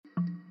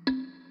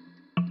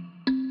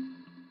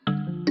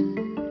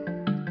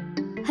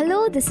Hello,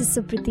 this is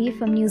Supriti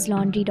from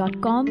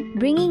newslaundry.com,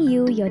 bringing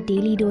you your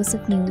daily dose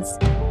of news.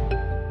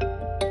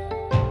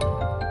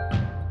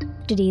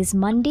 Today is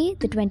Monday,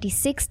 the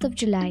 26th of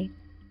July.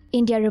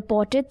 India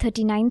reported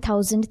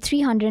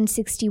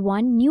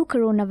 39,361 new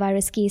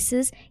coronavirus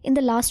cases in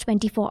the last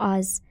 24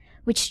 hours,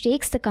 which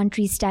takes the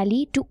country's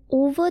tally to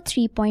over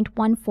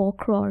 3.14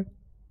 crore.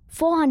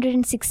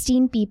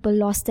 416 people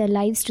lost their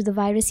lives to the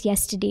virus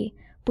yesterday,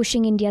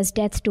 pushing India's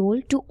death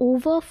toll to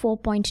over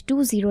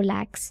 4.20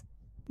 lakhs.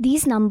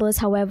 These numbers,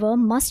 however,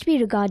 must be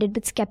regarded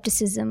with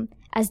skepticism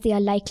as they are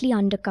likely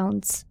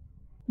undercounts.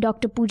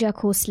 Dr. Pooja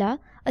Khosla,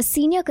 a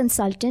senior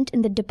consultant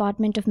in the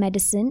Department of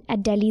Medicine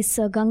at Delhi's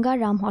Sir Ganga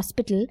Ram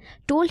Hospital,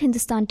 told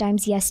Hindustan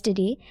Times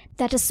yesterday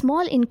that a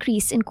small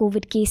increase in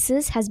COVID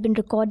cases has been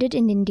recorded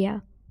in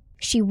India.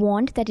 She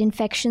warned that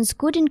infections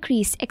could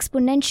increase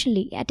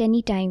exponentially at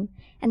any time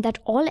and that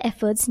all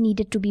efforts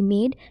needed to be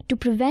made to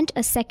prevent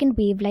a second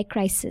wave-like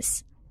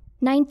crisis.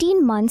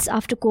 19 months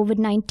after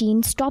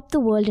COVID-19 stopped the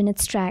world in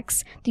its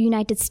tracks, the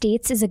United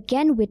States is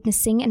again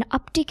witnessing an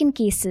uptick in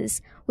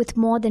cases, with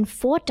more than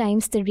 4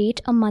 times the rate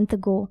a month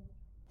ago.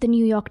 The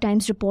New York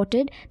Times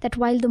reported that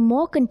while the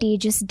more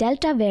contagious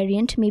Delta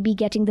variant may be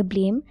getting the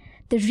blame,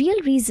 the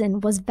real reason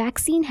was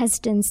vaccine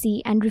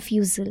hesitancy and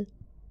refusal.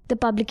 The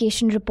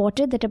publication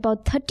reported that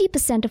about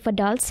 30% of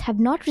adults have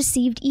not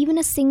received even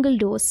a single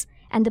dose,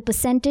 and the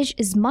percentage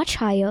is much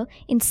higher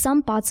in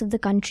some parts of the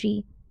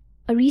country.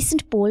 A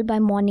recent poll by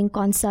Morning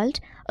Consult,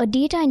 a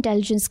data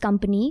intelligence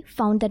company,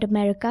 found that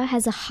America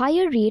has a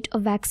higher rate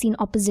of vaccine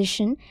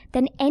opposition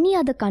than any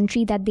other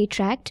country that they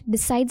tracked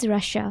besides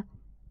Russia.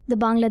 The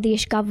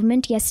Bangladesh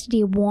government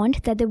yesterday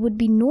warned that there would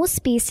be no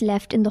space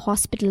left in the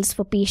hospitals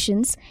for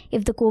patients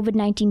if the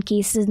COVID-19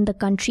 cases in the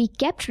country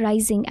kept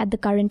rising at the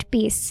current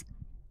pace.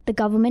 The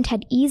government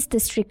had eased the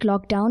strict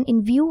lockdown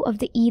in view of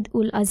the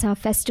Eid-ul-Azha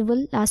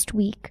festival last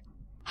week.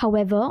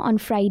 However, on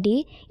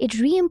Friday, it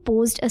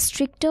reimposed a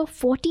stricter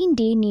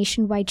 14-day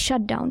nationwide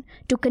shutdown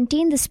to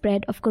contain the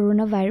spread of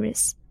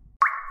coronavirus.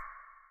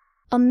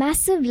 A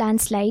massive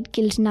landslide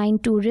killed 9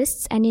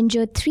 tourists and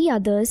injured 3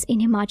 others in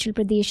Himachal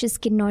Pradesh's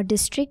Kinnaur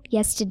district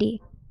yesterday.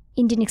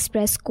 Indian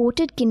Express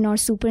quoted Kinnaur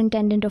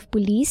Superintendent of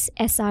Police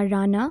S.R.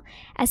 Rana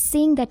as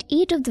saying that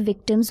 8 of the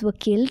victims were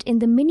killed in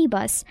the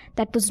minibus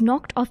that was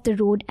knocked off the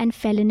road and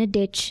fell in a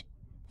ditch.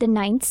 The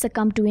 9th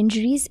succumbed to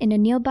injuries in a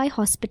nearby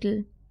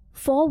hospital.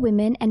 4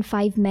 women and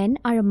 5 men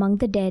are among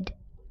the dead.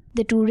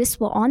 The tourists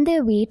were on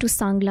their way to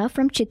Sangla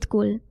from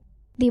Chitkul.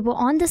 They were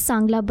on the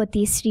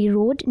Sangla-Batesri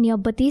road near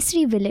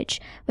Batesri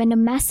village when a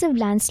massive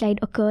landslide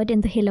occurred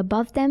in the hill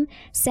above them,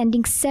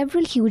 sending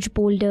several huge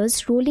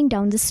boulders rolling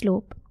down the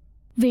slope.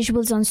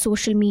 Visuals on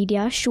social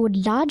media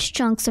showed large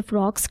chunks of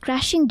rocks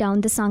crashing down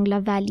the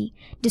Sangla valley,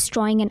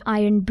 destroying an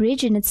iron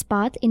bridge in its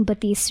path in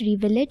Batesri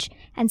village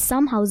and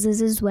some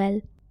houses as well.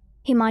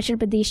 Himachal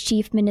Pradesh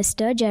Chief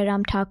Minister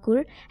Jairam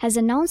Thakur has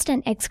announced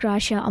an ex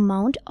gratia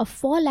amount of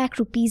 4 lakh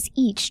rupees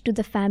each to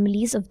the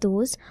families of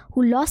those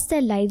who lost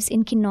their lives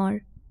in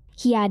Kinnaur.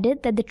 He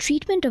added that the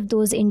treatment of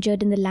those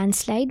injured in the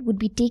landslide would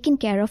be taken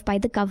care of by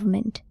the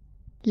government.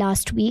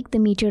 Last week, the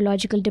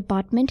Meteorological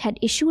Department had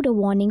issued a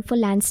warning for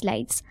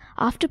landslides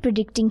after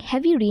predicting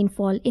heavy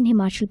rainfall in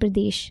Himachal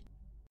Pradesh.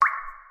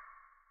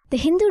 The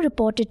Hindu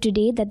reported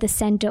today that the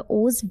centre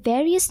owes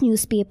various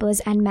newspapers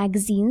and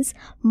magazines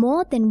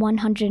more than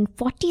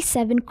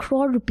 147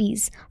 crore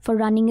rupees for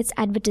running its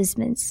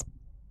advertisements.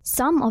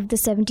 Some of the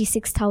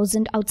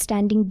 76,000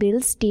 outstanding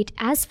bills date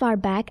as far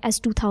back as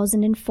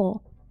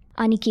 2004.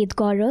 Aniket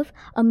Gaurav,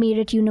 a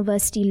Meerut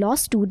University law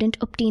student,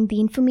 obtained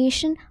the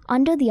information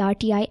under the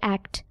RTI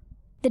Act.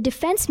 The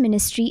Defence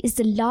Ministry is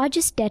the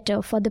largest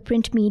debtor for the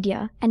print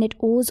media and it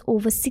owes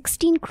over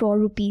 16 crore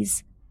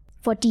rupees.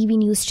 For TV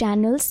news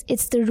channels,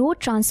 it's the Road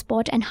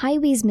Transport and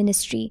Highways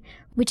Ministry,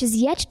 which is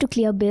yet to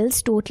clear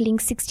bills totaling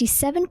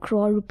 67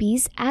 crore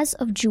rupees as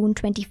of June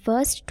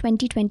 21,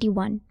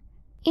 2021.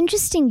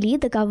 Interestingly,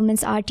 the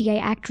government's RTI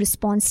Act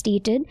response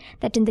stated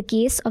that in the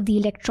case of the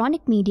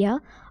electronic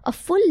media, a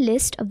full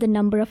list of the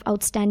number of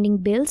outstanding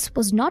bills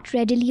was not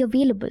readily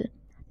available,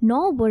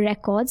 nor were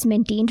records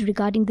maintained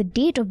regarding the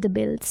date of the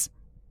bills.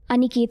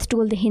 Aniket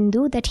told The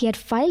Hindu that he had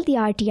filed the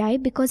RTI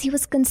because he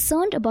was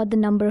concerned about the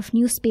number of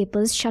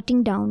newspapers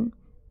shutting down.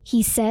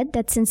 He said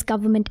that since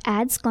government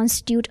ads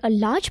constitute a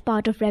large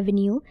part of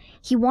revenue,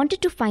 he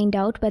wanted to find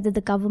out whether the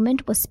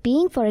government was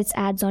paying for its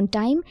ads on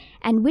time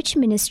and which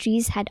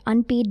ministries had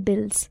unpaid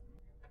bills.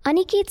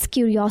 Aniket's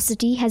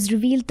curiosity has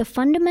revealed the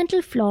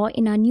fundamental flaw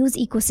in our news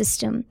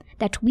ecosystem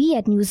that we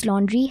at News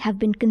Laundry have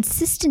been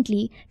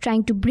consistently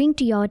trying to bring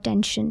to your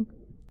attention.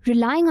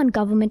 Relying on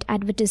government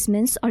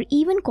advertisements or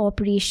even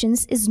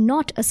corporations is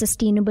not a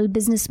sustainable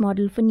business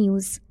model for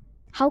news.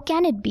 How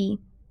can it be?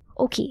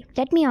 Okay,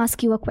 let me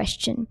ask you a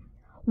question.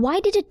 Why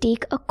did it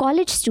take a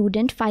college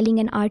student filing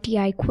an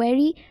RTI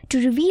query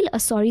to reveal a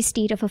sorry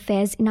state of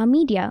affairs in our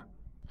media?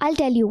 I'll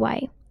tell you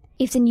why.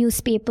 If the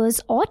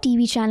newspapers or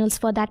TV channels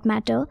for that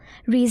matter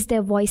raise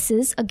their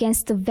voices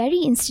against the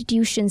very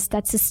institutions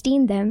that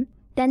sustain them,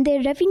 then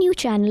their revenue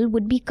channel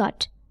would be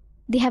cut.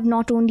 They have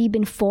not only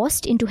been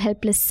forced into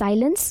helpless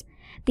silence,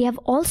 they have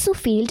also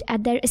failed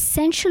at their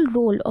essential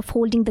role of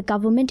holding the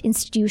government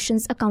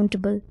institutions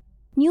accountable.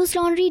 News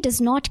Laundry does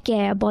not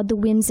care about the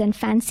whims and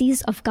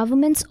fancies of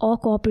governments or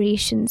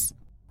corporations.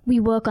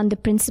 We work on the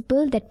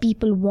principle that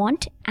people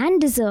want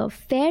and deserve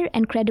fair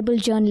and credible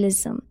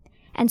journalism,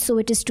 and so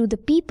it is to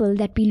the people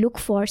that we look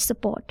for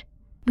support.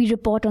 We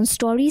report on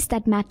stories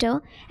that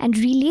matter and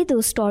relay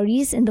those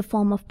stories in the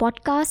form of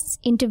podcasts,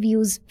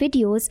 interviews,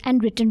 videos,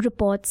 and written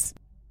reports.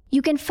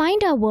 You can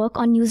find our work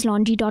on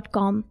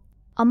newslaundry.com.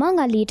 Among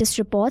our latest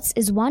reports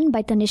is one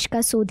by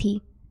Tanishka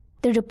Sodhi.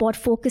 The report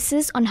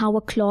focuses on how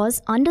a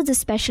clause under the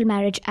Special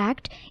Marriage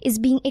Act is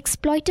being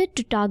exploited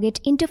to target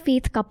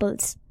interfaith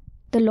couples.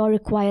 The law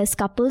requires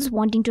couples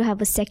wanting to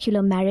have a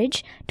secular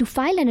marriage to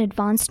file an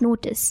advance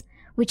notice,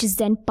 which is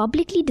then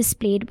publicly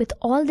displayed with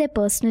all their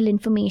personal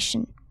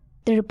information.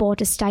 The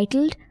report is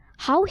titled,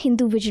 How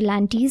Hindu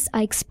Vigilantes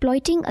Are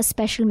Exploiting a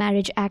Special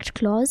Marriage Act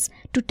Clause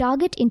to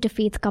Target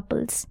Interfaith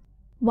Couples.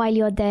 While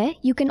you're there,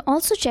 you can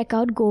also check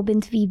out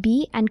Gobind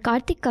VB and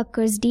Karthik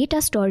Kakkar's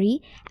data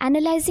story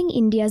analyzing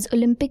India's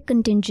Olympic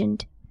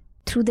contingent.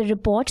 Through the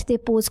report, they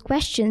pose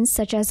questions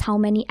such as how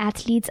many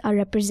athletes are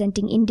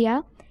representing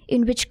India,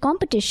 in which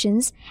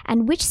competitions,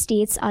 and which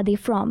states are they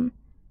from.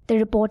 The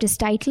report is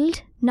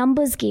titled,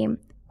 Numbers Game,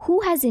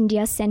 Who Has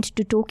India Sent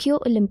to Tokyo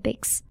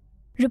Olympics?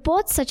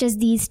 Reports such as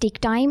these take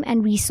time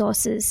and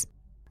resources.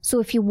 So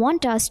if you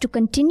want us to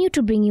continue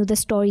to bring you the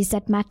stories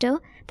that matter,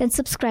 then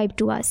subscribe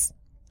to us.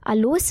 Our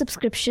lowest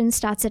subscription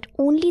starts at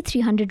only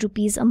 300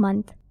 rupees a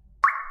month.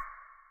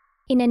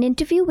 In an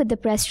interview with the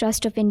Press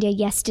Trust of India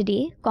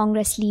yesterday,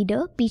 Congress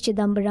leader P.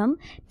 Chidambaram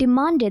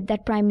demanded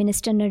that Prime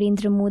Minister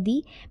Narendra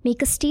Modi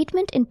make a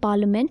statement in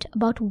Parliament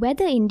about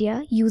whether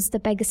India used the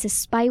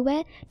Pegasus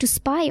spyware to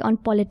spy on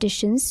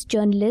politicians,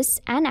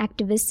 journalists, and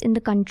activists in the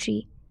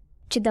country.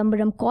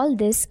 Chidambaram called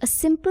this a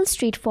simple,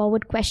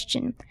 straightforward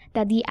question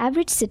that the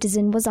average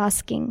citizen was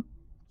asking.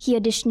 He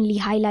additionally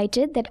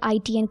highlighted that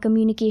IT and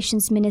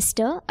Communications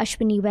Minister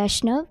Ashwini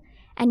Vaishnav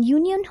and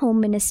Union Home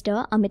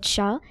Minister Amit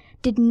Shah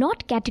did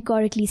not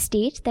categorically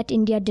state that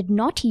India did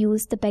not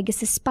use the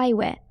Pegasus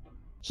spyware.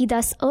 He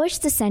thus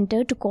urged the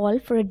centre to call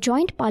for a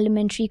joint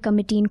parliamentary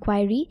committee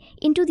inquiry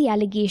into the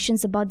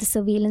allegations about the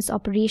surveillance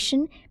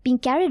operation being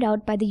carried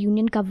out by the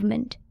Union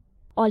government.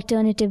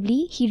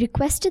 Alternatively, he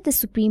requested the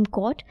Supreme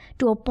Court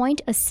to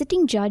appoint a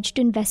sitting judge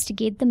to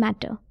investigate the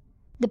matter.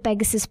 The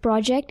Pegasus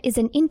project is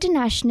an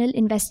international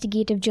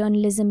investigative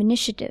journalism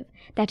initiative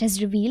that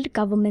has revealed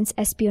government's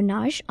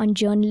espionage on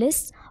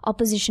journalists,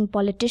 opposition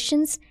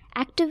politicians,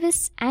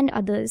 activists, and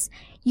others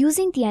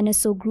using the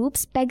NSO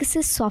Group's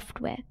Pegasus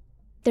software.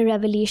 The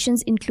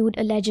revelations include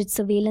alleged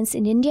surveillance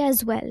in India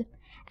as well,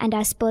 and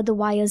as per The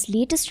Wire's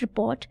latest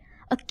report,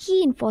 a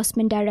key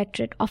Enforcement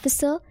Directorate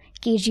officer,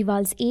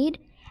 Kejriwal's aide,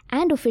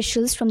 and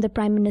officials from the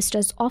Prime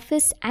Minister's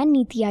office and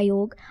Niti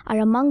Aayog are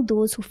among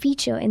those who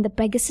feature in the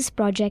Pegasus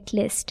project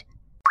list.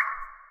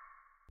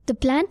 The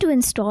plan to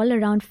install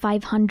around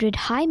 500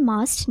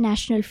 high-mast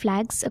national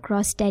flags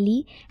across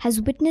Delhi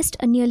has witnessed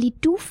a nearly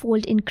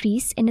two-fold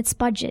increase in its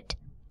budget.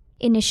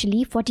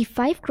 Initially,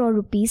 45 crore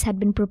rupees had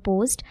been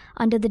proposed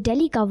under the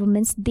Delhi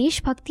government's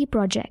Desh Bhakti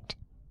project.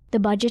 The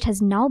budget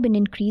has now been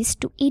increased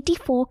to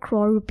 84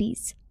 crore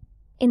rupees.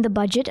 In the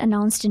budget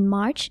announced in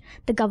March,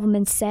 the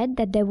government said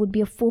that there would be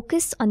a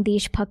focus on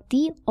Desh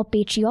Bhakti or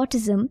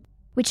patriotism,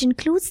 which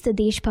includes the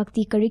Desh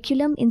Bhakti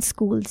curriculum in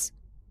schools.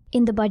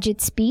 In the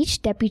budget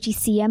speech, Deputy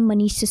CM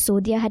Manish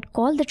Sisodia had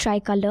called the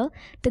tricolour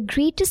the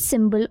greatest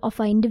symbol of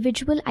our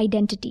individual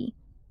identity.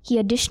 He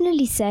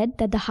additionally said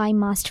that the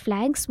high-mast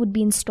flags would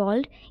be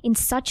installed in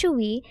such a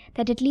way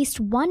that at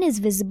least one is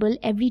visible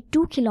every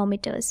 2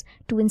 kilometers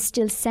to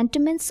instill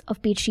sentiments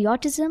of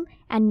patriotism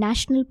and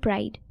national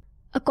pride.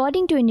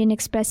 According to Indian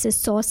Express's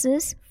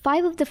sources,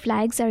 5 of the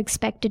flags are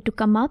expected to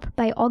come up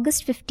by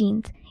August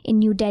 15th in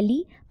New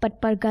Delhi,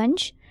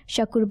 Patparganj,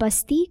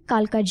 Shakurbasti,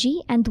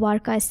 Kalkaji and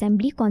Dwarka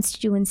Assembly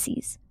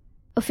constituencies.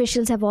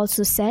 Officials have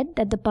also said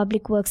that the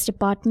Public Works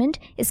Department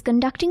is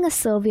conducting a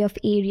survey of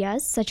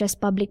areas such as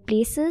public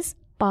places,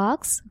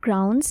 parks,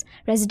 grounds,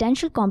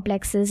 residential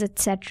complexes,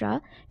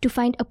 etc. to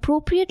find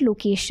appropriate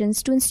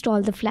locations to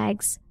install the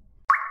flags.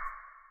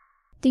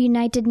 The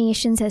United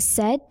Nations has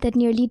said that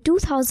nearly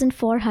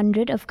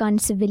 2,400 Afghan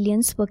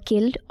civilians were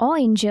killed or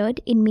injured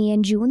in May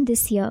and June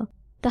this year,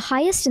 the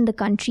highest in the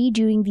country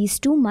during these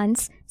 2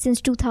 months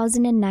since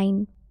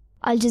 2009.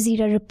 Al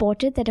Jazeera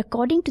reported that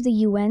according to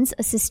the UN's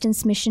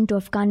assistance mission to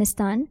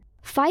Afghanistan,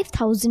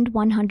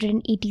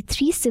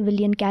 5,183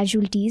 civilian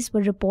casualties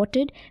were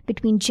reported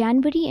between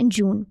January and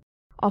June,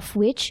 of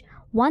which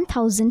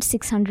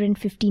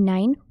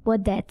 1,659 were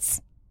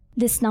deaths.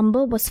 This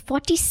number was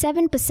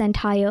 47%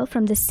 higher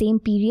from the same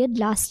period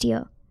last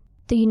year.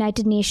 The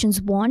United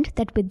Nations warned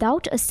that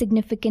without a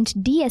significant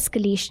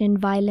de-escalation in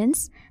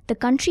violence, the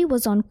country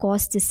was on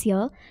course this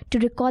year to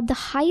record the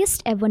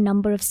highest ever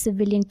number of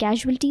civilian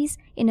casualties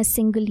in a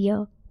single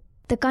year.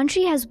 The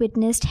country has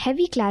witnessed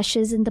heavy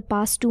clashes in the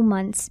past 2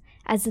 months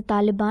as the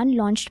Taliban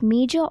launched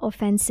major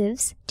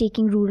offensives,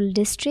 taking rural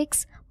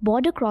districts,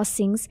 border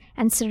crossings,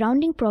 and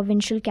surrounding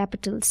provincial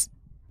capitals.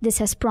 This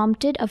has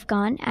prompted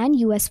Afghan and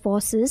US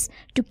forces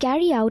to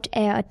carry out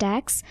air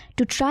attacks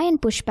to try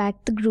and push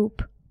back the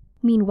group.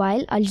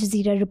 Meanwhile, Al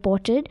Jazeera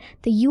reported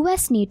the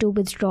US NATO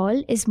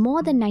withdrawal is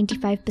more than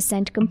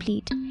 95%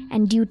 complete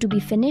and due to be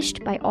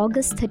finished by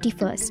August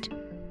 31st.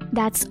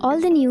 That's all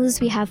the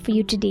news we have for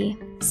you today.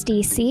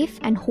 Stay safe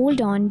and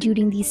hold on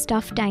during these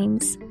tough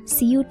times.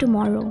 See you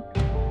tomorrow.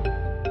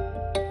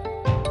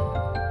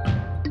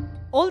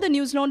 All the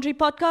News Laundry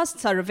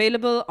podcasts are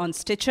available on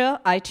Stitcher,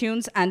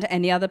 iTunes, and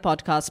any other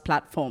podcast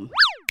platform.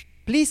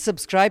 Please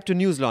subscribe to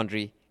News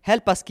Laundry.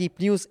 Help us keep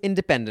news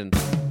independent.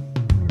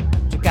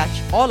 To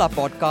catch all our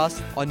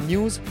podcasts on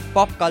news,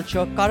 pop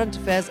culture, current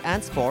affairs,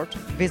 and sport,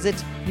 visit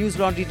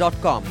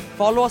newslaundry.com.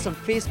 Follow us on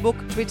Facebook,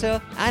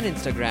 Twitter, and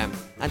Instagram,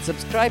 and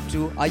subscribe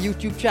to our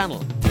YouTube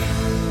channel.